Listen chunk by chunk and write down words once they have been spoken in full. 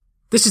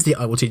This is the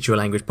I Will Teach You a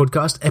Language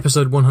podcast,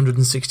 episode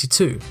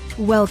 162.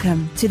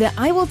 Welcome to the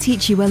I Will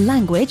Teach You a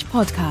Language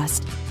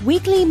podcast.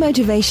 Weekly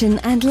motivation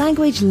and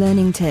language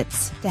learning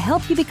tips to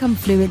help you become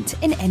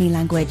fluent in any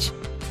language.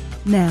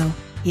 Now,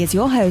 here's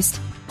your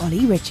host,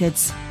 Ollie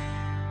Richards.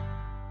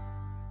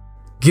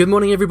 Good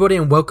morning, everybody,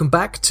 and welcome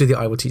back to the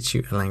I Will Teach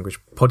You a Language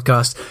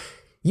podcast.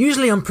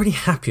 Usually I'm pretty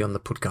happy on the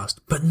podcast,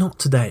 but not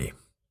today.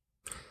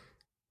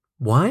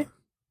 Why?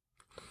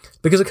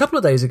 Because a couple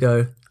of days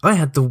ago, I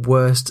had the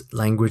worst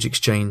language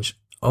exchange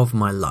of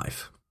my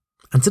life.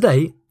 And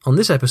today, on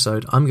this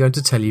episode, I'm going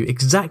to tell you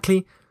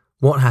exactly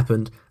what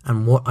happened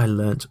and what I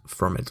learnt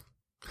from it.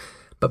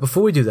 But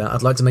before we do that,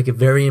 I'd like to make a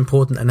very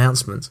important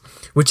announcement,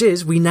 which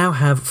is we now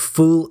have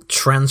full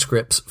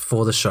transcripts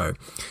for the show,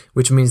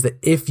 which means that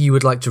if you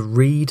would like to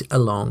read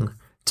along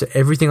to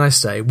everything I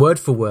say, word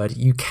for word,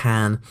 you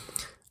can.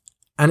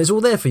 And it's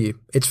all there for you.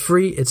 It's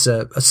free. It's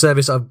a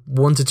service I've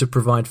wanted to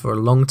provide for a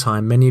long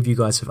time. Many of you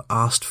guys have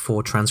asked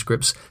for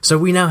transcripts, so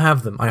we now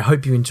have them. I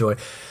hope you enjoy.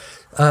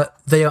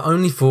 They are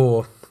only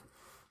for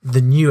the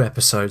new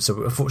episodes,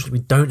 so unfortunately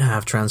we don't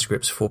have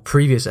transcripts for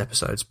previous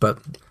episodes, but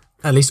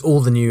at least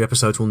all the new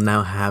episodes will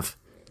now have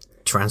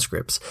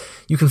transcripts.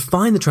 You can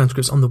find the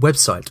transcripts on the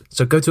website.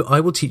 So go to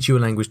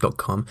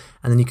iwillteachyoualanguage.com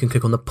and then you can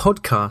click on the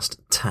podcast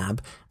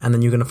tab, and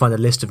then you're going to find a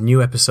list of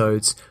new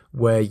episodes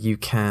where you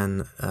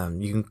can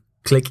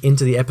click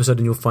into the episode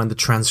and you'll find the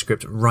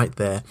transcript right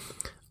there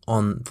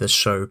on the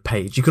show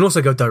page. You can also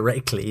go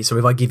directly. So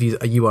if I give you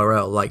a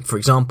URL, like for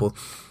example,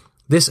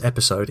 this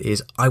episode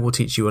is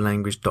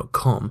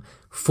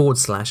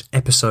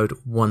iwillteachyoualanguage.com/episode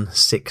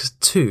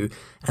 162,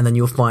 and then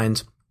you'll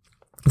find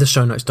the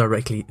show notes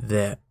directly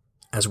there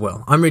as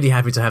well. I'm really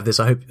happy to have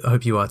this. I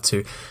hope you are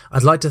too.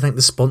 I'd like to thank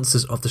the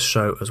sponsors of the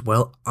show as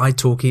well.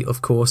 italki,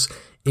 of course.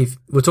 If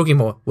we're talking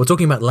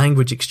about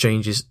language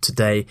exchanges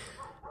today,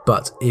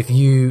 but if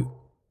you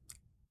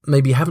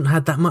maybe haven't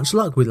had that much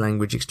luck with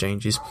language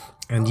exchanges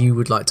and you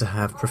would like to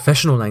have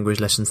professional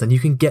language lessons, then you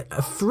can get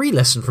a free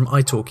lesson from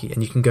italki,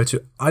 and you can go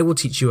to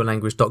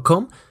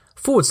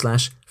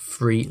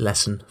iwillteachyoualanguage.com/free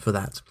lesson for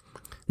that.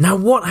 Now,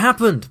 what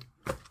happened?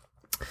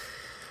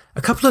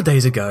 A couple of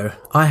days ago,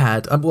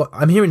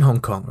 I'm here in Hong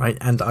Kong, right?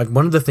 And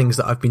one of the things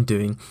that I've been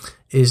doing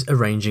is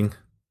arranging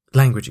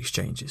language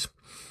exchanges.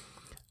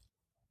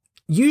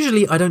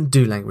 Usually I don't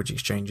do language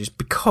exchanges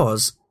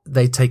because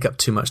they take up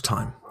too much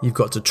time. You've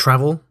got to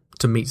travel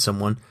to meet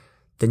someone,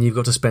 then you've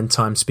got to spend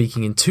time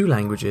speaking in two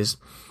languages,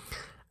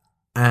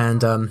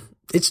 and I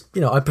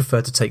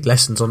prefer to take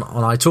lessons on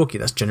italki.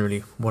 That's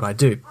generally what I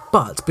do.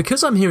 But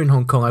because I'm here in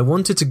Hong Kong, I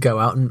wanted to go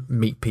out and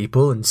meet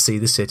people and see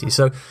the city,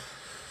 so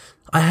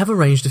I have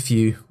arranged a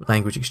few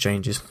language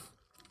exchanges,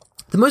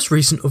 the most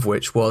recent of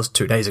which was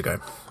 2 days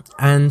ago,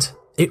 and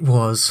it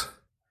was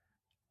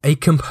a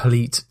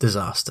complete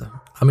disaster.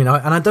 I mean,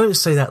 I don't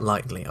say that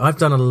lightly. I've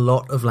done a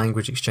lot of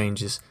language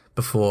exchanges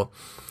before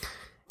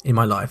in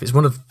my life. It's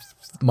one of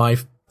my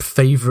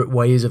favourite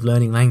ways of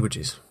learning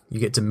languages. You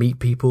get to meet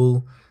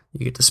people,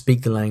 you get to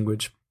speak the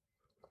language.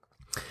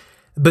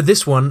 But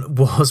this one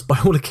was, by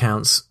all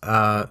accounts,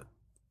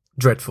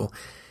 dreadful.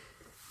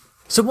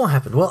 So what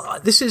happened? Well,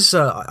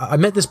 I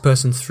met this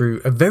person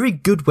through a very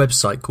good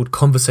website called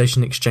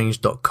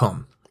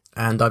conversationexchange.com.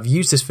 And I've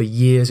used this for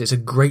years. It's a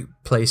great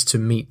place to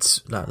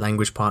meet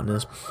language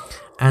partners.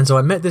 And so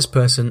I met this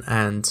person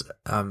and,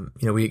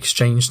 we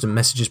exchanged some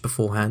messages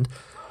beforehand.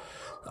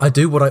 I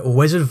do what I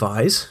always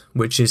advise,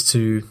 which is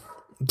to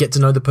get to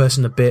know the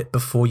person a bit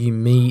before you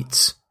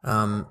meet,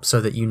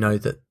 so that you know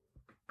that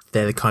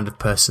they're the kind of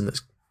person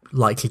that's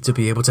likely to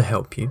be able to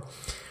help you.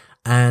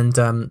 And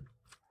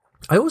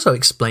I also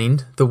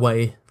explained the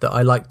way that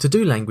I like to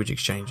do language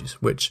exchanges,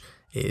 which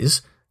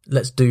is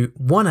let's do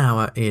 1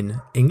 hour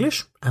in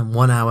English and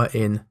 1 hour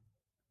in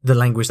the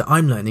language that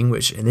I'm learning,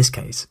 which in this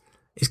case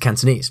is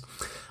Cantonese.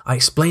 I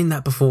explained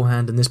that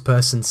beforehand, and this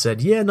person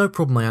said, yeah, no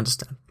problem, I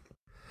understand.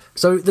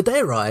 So the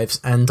day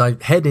arrives, and I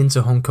head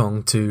into Hong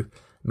Kong to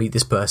meet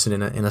this person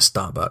in a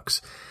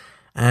Starbucks.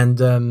 And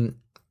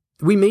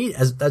we meet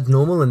as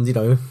normal and,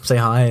 say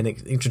hi and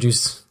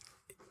introduce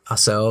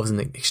ourselves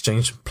and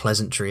exchange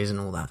pleasantries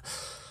and all that.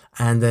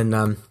 And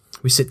then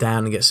we sit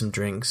down and get some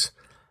drinks.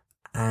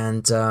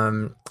 And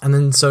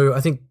then so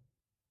I think,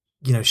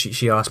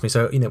 she asked me,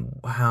 so,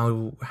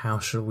 how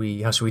should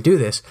we do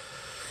this?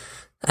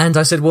 And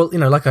I said, well,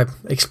 like I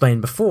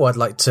explained before,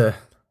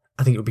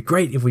 I think it would be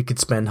great if we could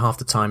spend half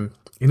the time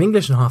in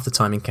English and half the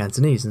time in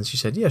Cantonese. And she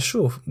said, yeah,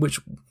 sure.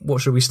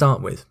 What should we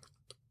start with?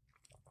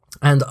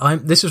 And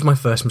this was my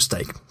first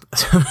mistake.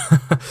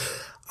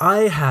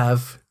 I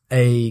have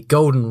a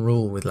golden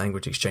rule with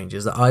language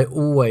exchanges that I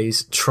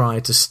always try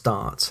to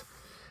start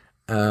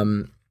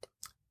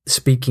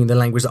speaking the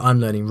language that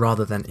I'm learning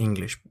rather than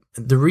English.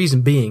 The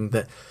reason being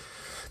that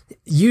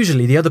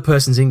usually the other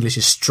person's English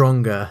is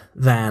stronger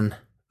than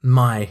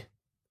my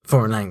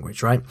foreign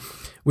language, right?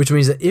 Which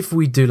means that if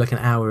we do like an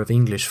hour of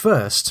English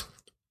first,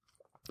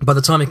 by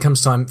the time it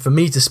comes time for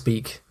me to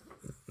speak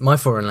my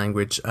foreign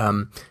language,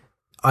 I'm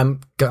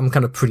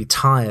kind of pretty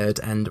tired,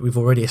 and we've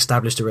already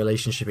established a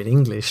relationship in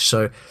English,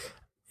 so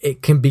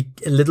it can be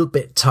a little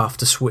bit tough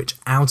to switch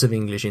out of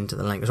English into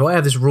the language. So I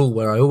have this rule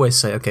where I always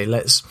say, okay,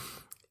 let's,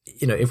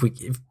 if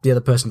the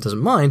other person doesn't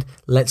mind,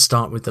 let's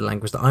start with the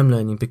language that I'm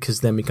learning,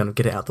 because then we kind of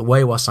get it out the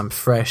way whilst I'm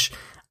fresh,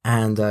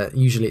 and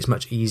usually it's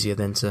much easier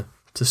then to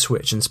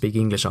switch and speak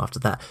English after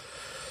that.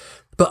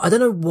 But I don't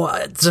know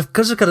why,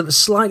 because of kind of a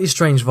slightly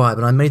strange vibe,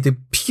 and I made the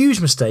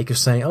huge mistake of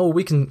saying,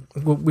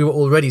 we were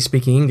already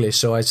speaking English,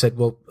 so I said,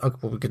 well,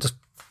 we could just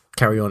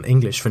carry on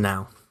English for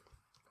now,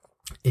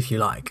 if you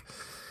like.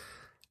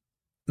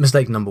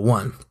 Mistake number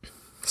one.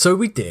 So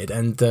we did,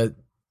 and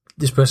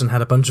this person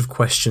had a bunch of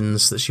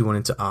questions that she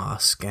wanted to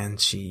ask, and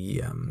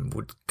she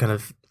would kind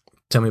of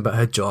tell me about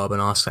her job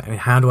and ask,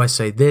 how do I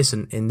say this,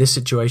 and in this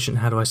situation,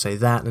 how do I say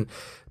that? And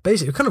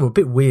basically, kind of a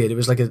bit weird. It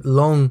was like a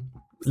long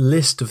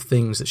list of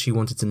things that she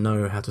wanted to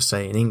know how to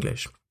say in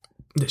English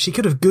that she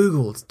could have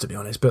Googled, to be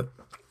honest, but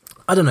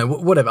I don't know,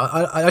 whatever.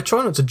 I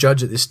try not to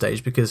judge at this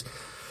stage, because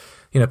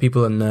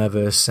people are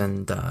nervous,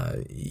 and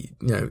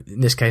in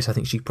this case, I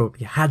think she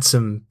probably had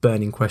some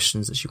burning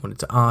questions that she wanted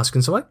to ask,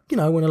 and so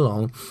I went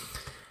along,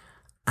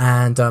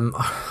 and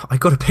I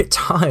got a bit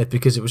tired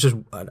because it was just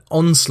an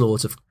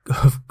onslaught of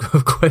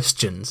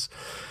questions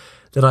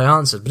that I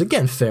answered. But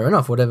again, fair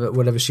enough.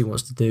 Whatever she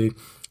wants to do,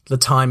 the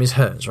time is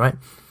hers, right?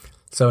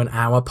 So an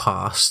hour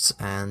passed,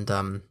 and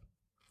the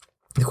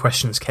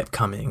questions kept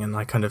coming, and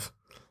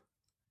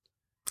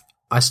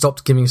I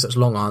stopped giving such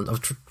long answers. I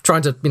was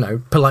trying to,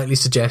 politely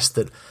suggest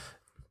that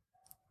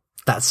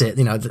that's it.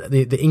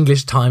 The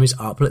English time is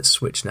up. Let's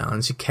switch now.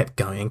 And she kept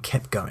going and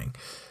kept going.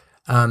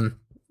 And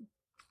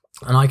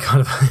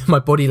I my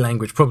body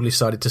language probably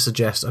started to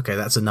suggest, okay,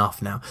 that's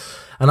enough now.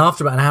 And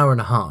after about an hour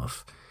and a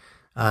half,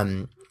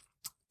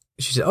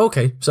 she said,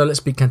 okay, so let's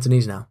speak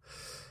Cantonese now.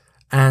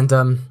 And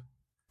I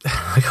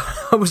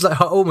was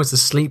almost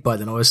asleep by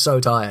then. I was so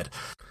tired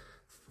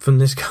from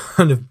this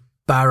kind of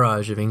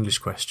barrage of English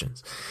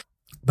questions.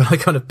 But I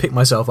kind of picked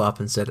myself up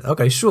and said,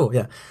 okay, sure,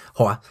 yeah.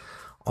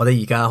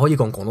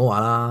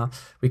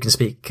 We can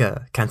speak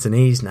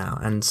Cantonese now.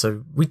 And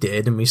so we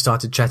did, and we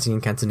started chatting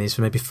in Cantonese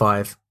for maybe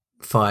five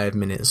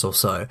minutes or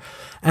so.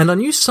 And I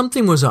knew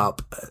something was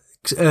up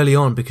early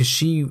on, because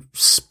she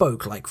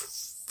spoke like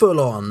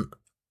full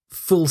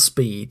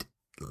speed,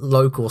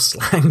 local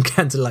slang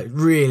Cantonese,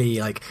 really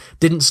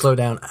didn't slow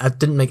down,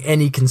 didn't make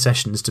any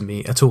concessions to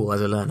me at all as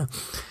a learner.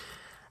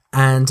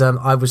 And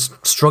I was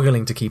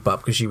struggling to keep up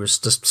because she was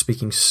just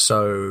speaking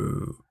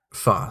so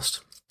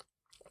fast.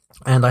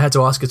 And I had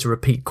to ask her to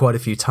repeat quite a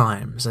few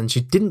times, and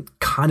she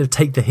didn't kind of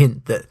take the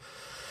hint that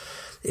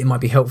it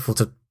might be helpful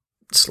to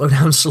slow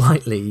down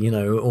slightly,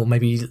 or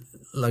maybe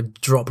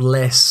drop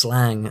less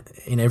slang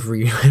in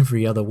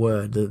every other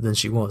word than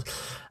she was.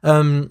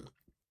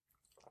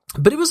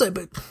 But it was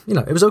it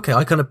was okay.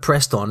 I kind of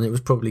pressed on, and it was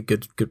probably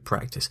good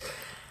practice.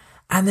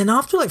 And then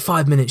after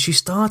 5 minutes, she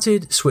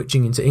started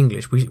switching into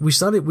English. We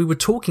were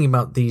talking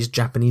about these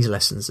Japanese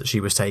lessons that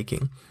she was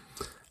taking.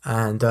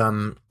 And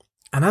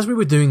as we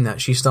were doing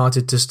that, she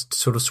started to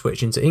sort of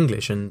switch into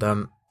English. And,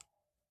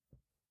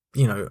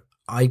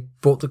 I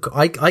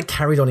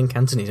carried on in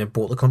Cantonese and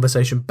brought the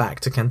conversation back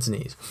to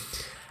Cantonese.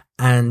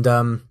 And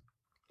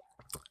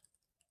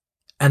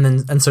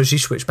so she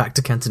switched back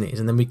to Cantonese,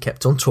 and then we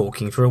kept on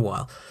talking for a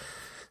while.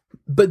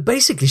 But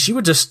basically, she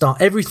would just start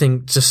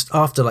everything just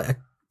after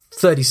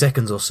 30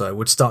 seconds or so,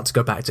 would start to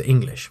go back to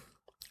English.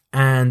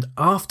 And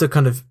after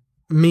kind of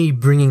me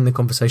bringing the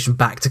conversation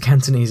back to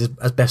Cantonese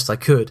as best I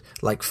could,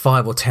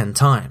 5 or 10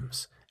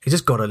 times, it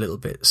just got a little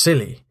bit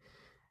silly,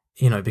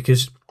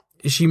 because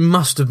she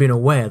must have been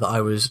aware that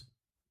I was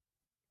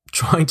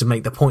trying to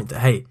make the point that,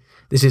 hey,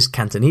 this is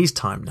Cantonese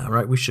time now,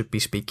 right? We should be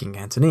speaking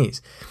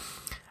Cantonese.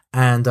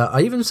 And I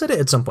even said it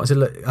at some point. I said,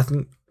 look, I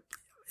think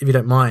if you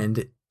don't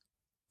mind,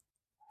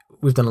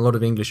 we've done a lot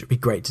of English. It'd be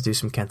great to do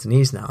some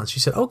Cantonese now. And she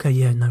said, okay,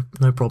 yeah,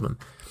 no problem.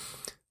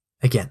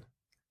 Again,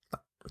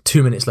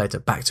 2 minutes later,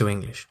 back to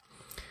English.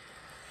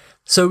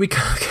 So we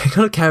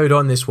kind of carried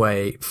on this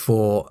way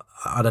for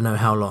I don't know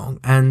how long.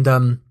 And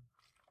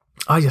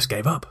I just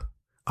gave up.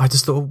 I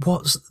just thought,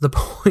 what's the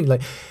point?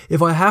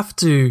 If I have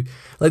to,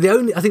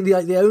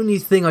 the only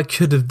thing I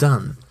could have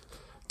done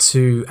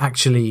to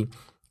actually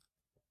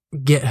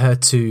get her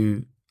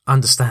to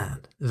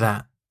understand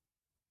that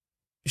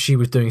she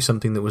was doing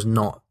something that was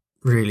not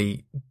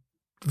really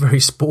very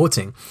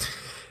sporting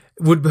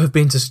would have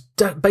been to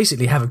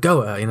basically have a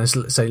go at her,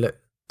 say, look,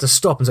 to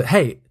stop and say,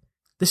 hey,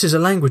 this is a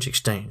language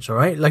exchange, all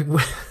right?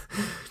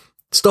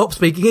 Stop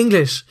speaking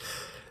English.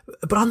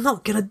 But I'm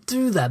not going to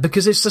do that,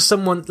 because it's just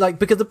someone,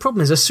 because the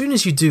problem is, as soon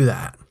as you do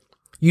that,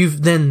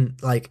 you've then,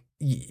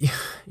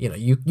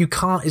 you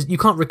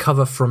can't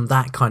recover from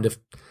that kind of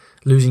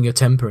losing your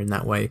temper in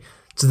that way,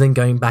 to then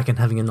going back and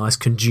having a nice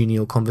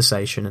congenial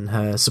conversation and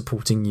her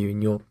supporting you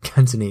in your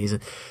Cantonese.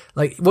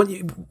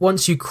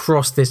 Once you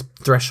cross this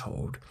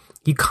threshold,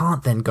 you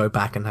can't then go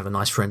back and have a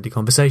nice friendly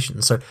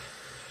conversation. So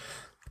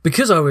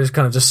because I was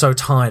kind of just so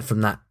tired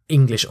from that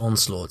English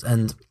onslaught,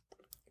 and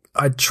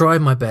I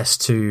tried my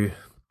best to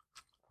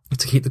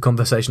keep the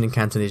conversation in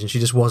Cantonese, and she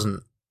just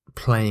wasn't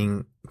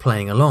playing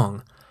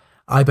along,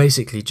 I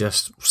basically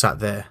just sat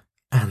there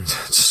and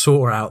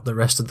saw out the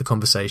rest of the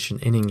conversation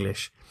in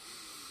English,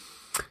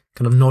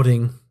 kind of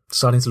nodding,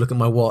 starting to look at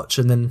my watch,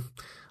 and then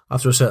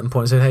after a certain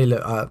point I said, hey,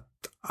 look,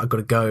 I've got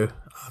to go.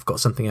 I've got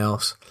something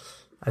else.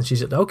 And she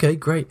said, okay,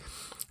 great.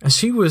 And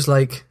she was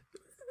like,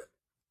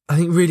 I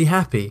think really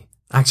happy,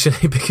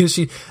 actually, because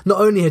she,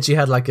 not only had she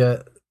had like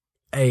a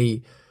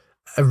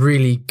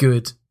really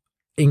good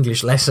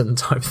English lesson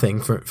type thing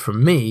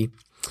from me,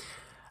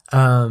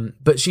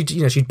 but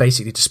she'd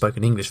basically just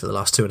spoken English for the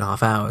last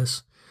 2.5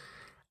 hours,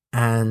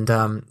 and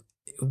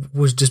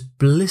was just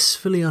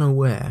blissfully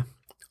unaware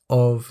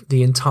of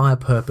the entire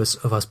purpose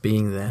of us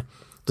being there,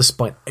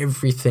 despite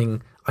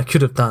everything I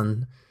could have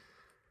done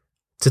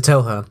to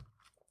tell her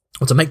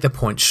or to make the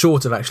point,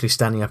 short of actually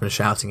standing up and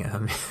shouting at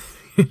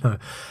her.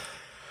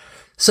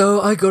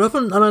 So I got up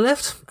and I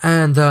left,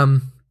 and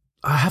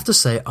I have to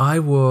say I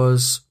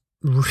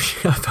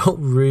felt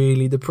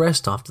really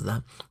depressed after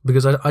that,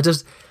 because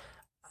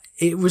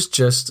it was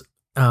just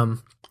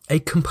a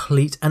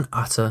complete and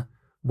utter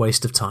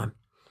waste of time.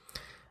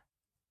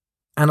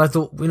 And I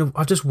thought,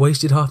 I've just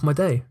wasted half my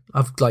day.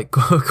 I've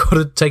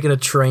taken a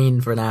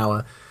train for an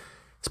hour,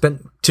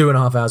 spent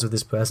 2.5 hours with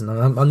this person,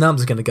 and now I'm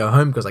just going to go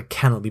home because I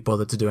cannot be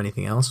bothered to do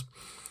anything else.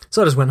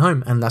 So I just went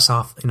home, and that's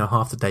half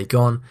the day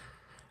gone.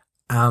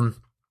 And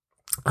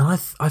I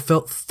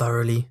felt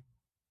thoroughly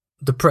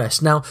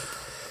depressed. Now,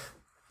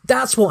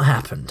 that's what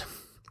happened.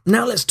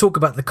 Now let's talk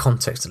about the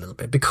context a little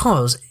bit,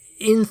 because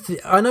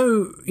I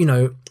know,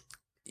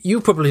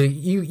 you're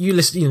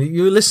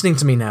listening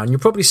to me now, and you're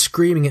probably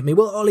screaming at me,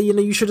 well, Ollie,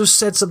 you should have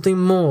said something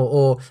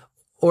more,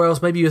 or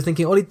else maybe you're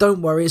thinking, Ollie,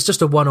 don't worry, it's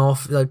just a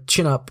one-off,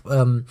 chin up,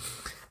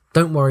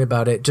 don't worry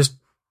about it, just,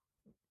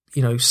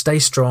 stay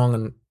strong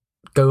and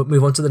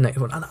move on to the next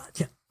one. And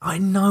I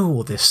know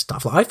all this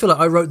stuff. I feel like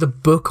I wrote the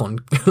book on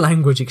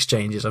language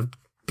exchanges. I've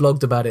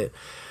blogged about it,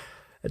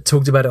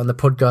 talked about it on the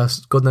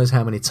podcast, God knows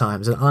how many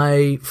times, and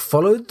I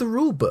followed the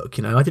rule book.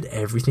 I did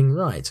everything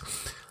right.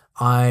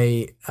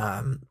 I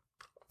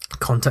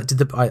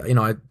contacted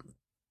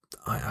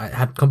I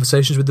had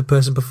conversations with the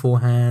person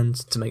beforehand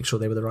to make sure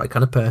they were the right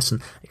kind of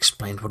person,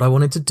 explained what I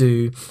wanted to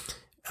do,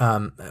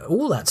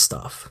 all that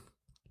stuff.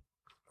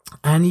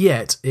 And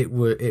yet it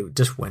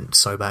just went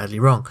so badly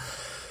wrong.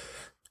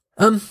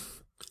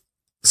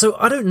 So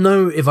I don't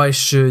know if I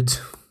should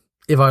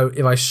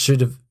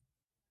have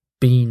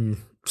been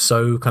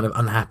so kind of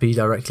unhappy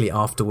directly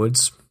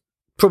afterwards.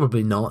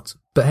 Probably not.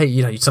 But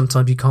hey,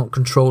 sometimes you can't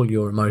control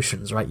your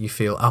emotions, right? You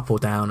feel up or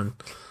down,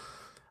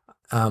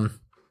 and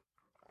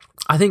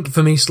I think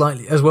for me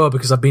slightly as well,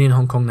 because I've been in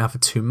Hong Kong now for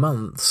 2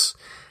 months,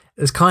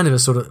 there's kind of a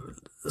sort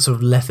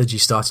of lethargy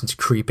starting to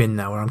creep in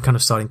now, where I'm kind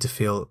of starting to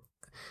feel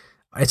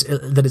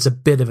that it's a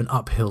bit of an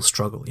uphill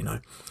struggle,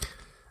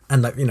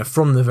 and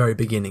from the very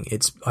beginning,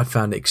 I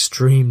found it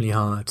extremely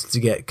hard to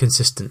get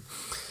consistent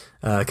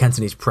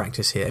Cantonese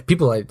practice here.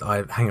 People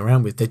I hang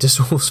around with, they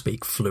just all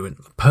speak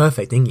fluent,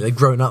 perfect English. They've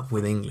grown up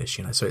with English,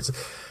 so it's,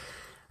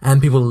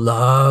 and people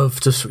love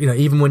to,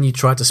 even when you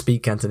try to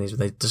speak Cantonese,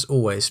 they just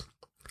always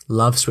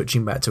love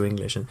switching back to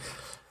English. And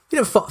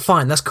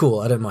fine, that's cool,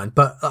 I don't mind.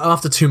 But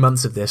after 2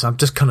 months of this, I'm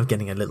just kind of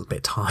getting a little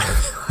bit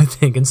tired, I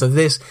think. And so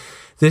this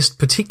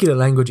particular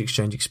language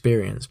exchange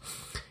experience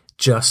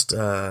just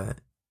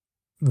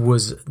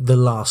was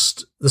the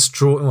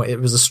straw. Well, it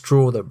was the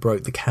straw that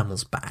broke the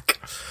camel's back,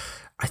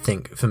 I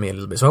think, for me a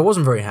little bit. So I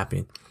wasn't very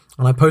happy,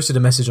 and I posted a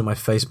message on my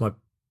Facebook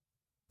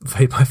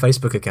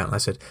account.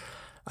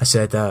 I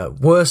said,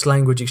 worst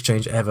language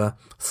exchange ever,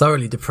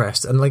 thoroughly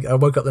depressed. And I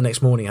woke up the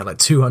next morning, I had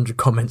 200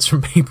 comments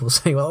from people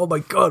saying, oh my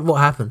God,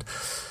 what happened?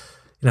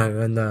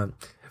 And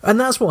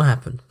that's what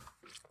happened.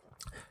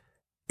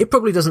 It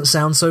probably doesn't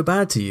sound so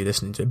bad to you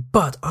listening to it,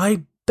 but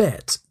I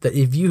bet that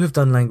if you have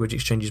done language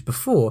exchanges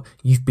before,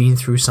 you've been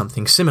through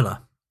something similar.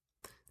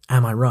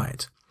 Am I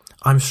right?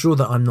 I'm sure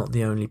that I'm not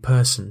the only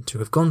person to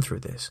have gone through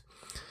this.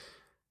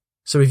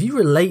 So if you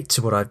relate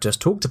to what I've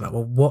just talked about,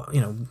 well,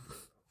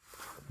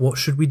 what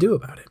should we do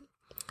about it?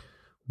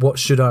 What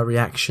should our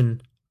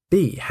reaction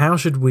be? How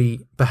should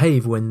we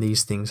behave when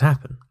these things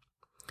happen?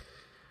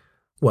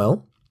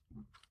 Well,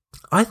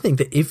 I think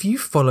that if you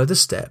follow the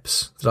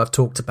steps that I've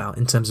talked about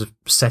in terms of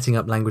setting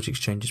up language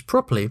exchanges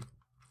properly,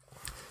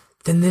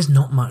 then there's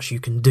not much you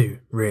can do,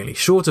 really,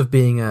 short of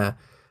being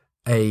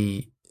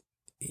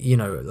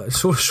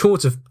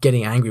short of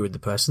getting angry with the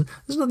person.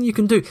 There's nothing you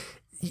can do.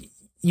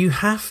 You're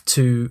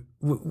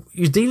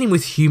dealing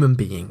with human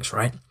beings,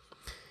 right?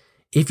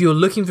 If you're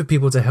looking for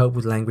people to help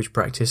with language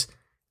practice,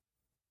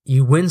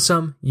 you win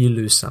some, you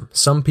lose some.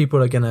 Some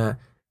people are going to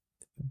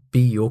be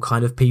your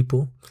kind of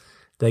people.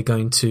 They're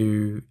going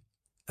to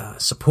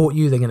support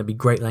you. They're going to be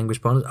great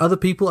language partners. Other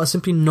people are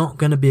simply not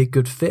going to be a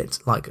good fit,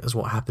 as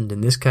what happened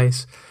in this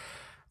case.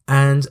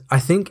 And I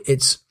think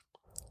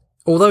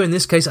although in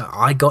this case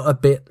I got a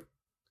bit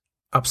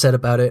upset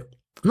about it,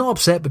 not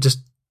upset, but just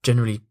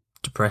generally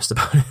depressed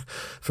about it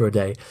for a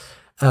day.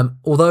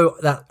 Although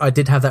that I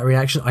did have that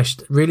reaction,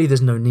 really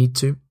there's no need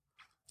to.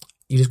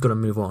 You just got to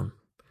move on,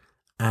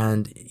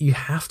 and you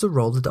have to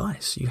roll the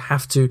dice. You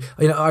have to.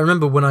 I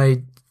remember when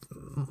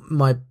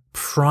my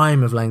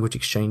prime of language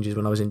exchanges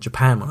when I was in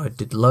Japan, when I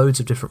did loads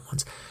of different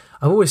ones,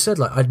 I've always said,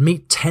 like, I'd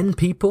meet 10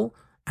 people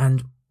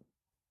and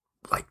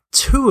like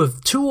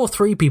two or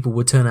three people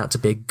would turn out to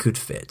be a good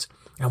fit,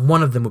 and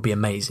one of them would be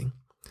amazing.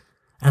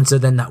 And so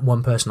then that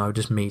one person I would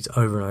just meet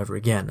over and over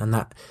again, and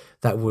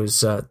that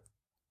was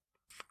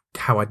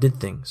how I did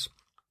things.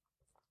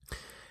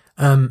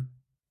 And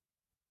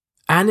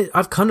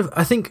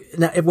I think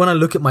now, when I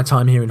look at my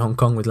time here in Hong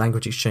Kong with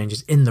language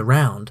exchanges in the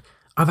round,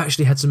 I've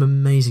actually had some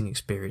amazing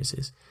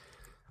experiences.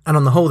 And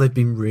on the whole, they've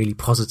been really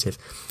positive.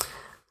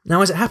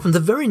 Now, as it happened, the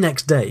very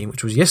next day,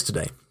 which was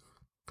yesterday,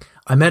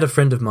 I met a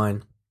friend of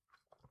mine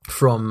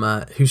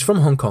who's from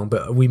Hong Kong,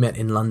 but we met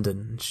in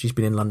London. She's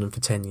been in London for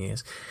 10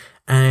 years.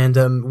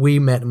 And we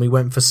met and we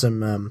went for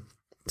some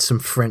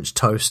French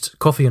toast,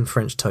 coffee and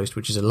French toast,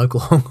 which is a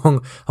local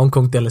Hong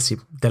Kong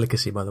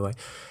delicacy, by the way.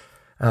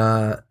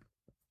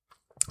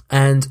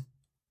 And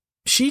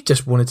she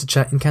just wanted to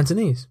chat in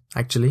Cantonese,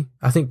 actually.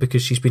 I think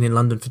because she's been in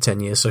London for 10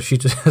 years, so she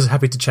just was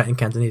happy to chat in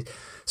Cantonese.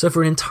 So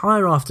for an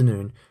entire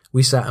afternoon,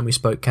 we sat and we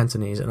spoke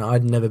Cantonese, and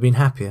I'd never been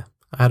happier.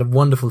 I had a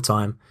wonderful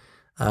time.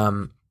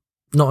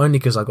 Not only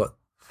because I got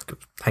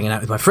hanging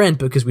out with my friend,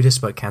 but because we just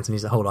spoke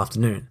Cantonese the whole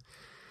afternoon.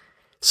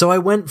 So I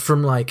went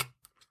from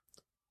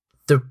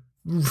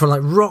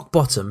rock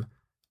bottom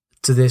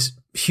to this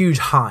huge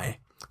high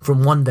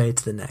from one day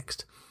to the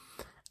next.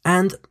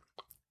 And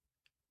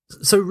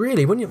so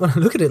really, when I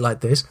look at it like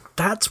this,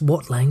 that's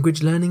what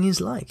language learning is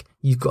like.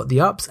 You've got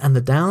the ups and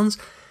the downs,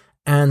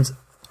 and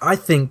I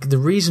think the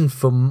reason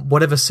for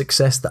whatever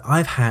success that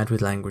I've had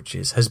with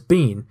languages has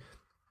been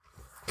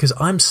because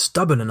I'm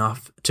stubborn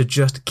enough to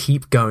just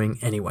keep going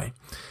anyway.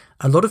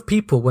 A lot of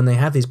people, when they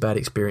have these bad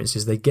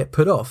experiences, they get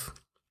put off.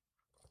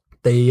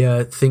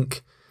 They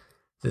think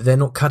that they're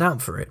not cut out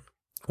for it,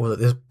 or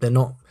that they're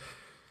not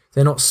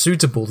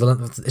suitable.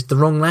 It's the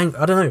wrong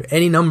language. I don't know,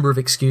 any number of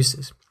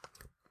excuses.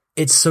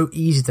 It's so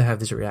easy to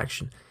have this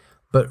reaction,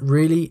 but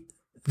really,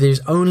 there's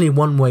only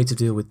one way to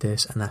deal with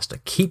this, and that's to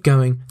keep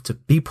going, to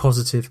be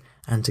positive,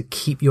 and to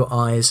keep your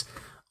eyes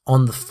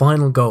on the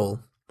final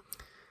goal,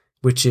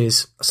 which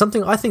is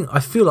something I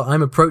feel like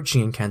I'm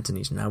approaching in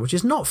Cantonese now, which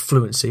is not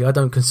fluency. I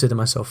don't consider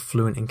myself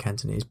fluent in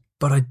Cantonese,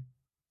 but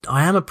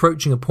I am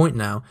approaching a point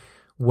now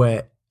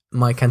where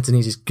my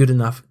Cantonese is good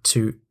enough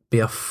to be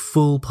a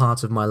full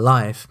part of my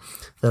life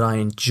that I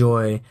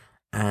enjoy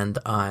and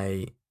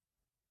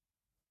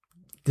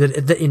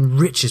that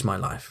enriches my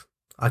life.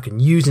 I can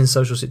use in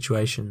social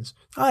situations.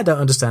 I don't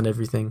understand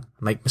everything,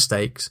 make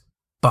mistakes,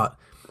 but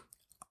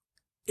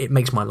it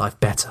makes my life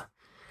better.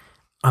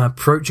 I'm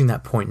approaching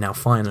that point now,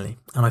 finally,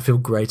 and I feel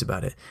great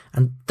about it.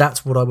 And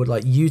that's what I would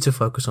like you to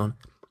focus on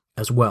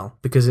as well,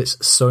 because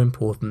it's so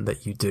important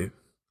that you do.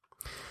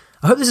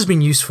 I hope this has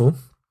been useful,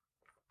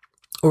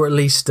 or at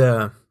least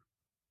I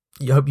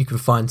hope you can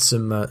find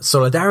some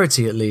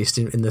solidarity, at least,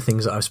 in the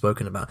things that I've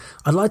spoken about.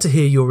 I'd like to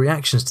hear your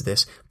reactions to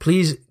this.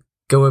 Please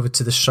go over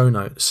to the show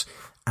notes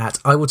at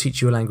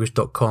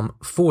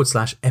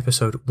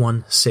iwillteachyoualanguage.com/episode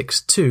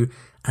 162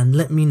 and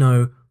let me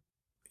know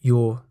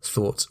your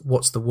thoughts.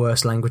 What's the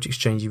worst language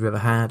exchange you've ever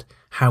had?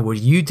 How would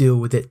you deal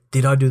with it?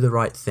 Did I do the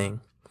right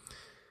thing?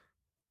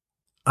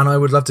 And I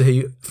would love to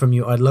hear from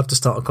you. I'd love to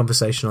start a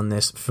conversation on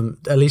this,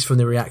 at least from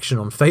the reaction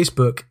on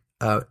Facebook.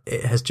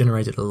 It has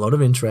generated a lot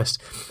of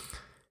interest.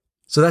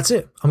 So that's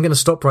it. I'm going to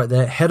stop right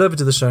there. Head over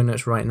to the show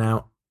notes right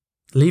now.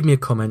 Leave me a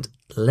comment.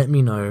 Let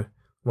me know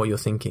what you're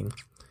thinking.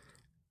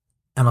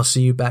 And I'll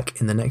see you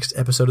back in the next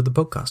episode of the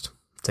podcast.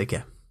 Take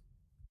care.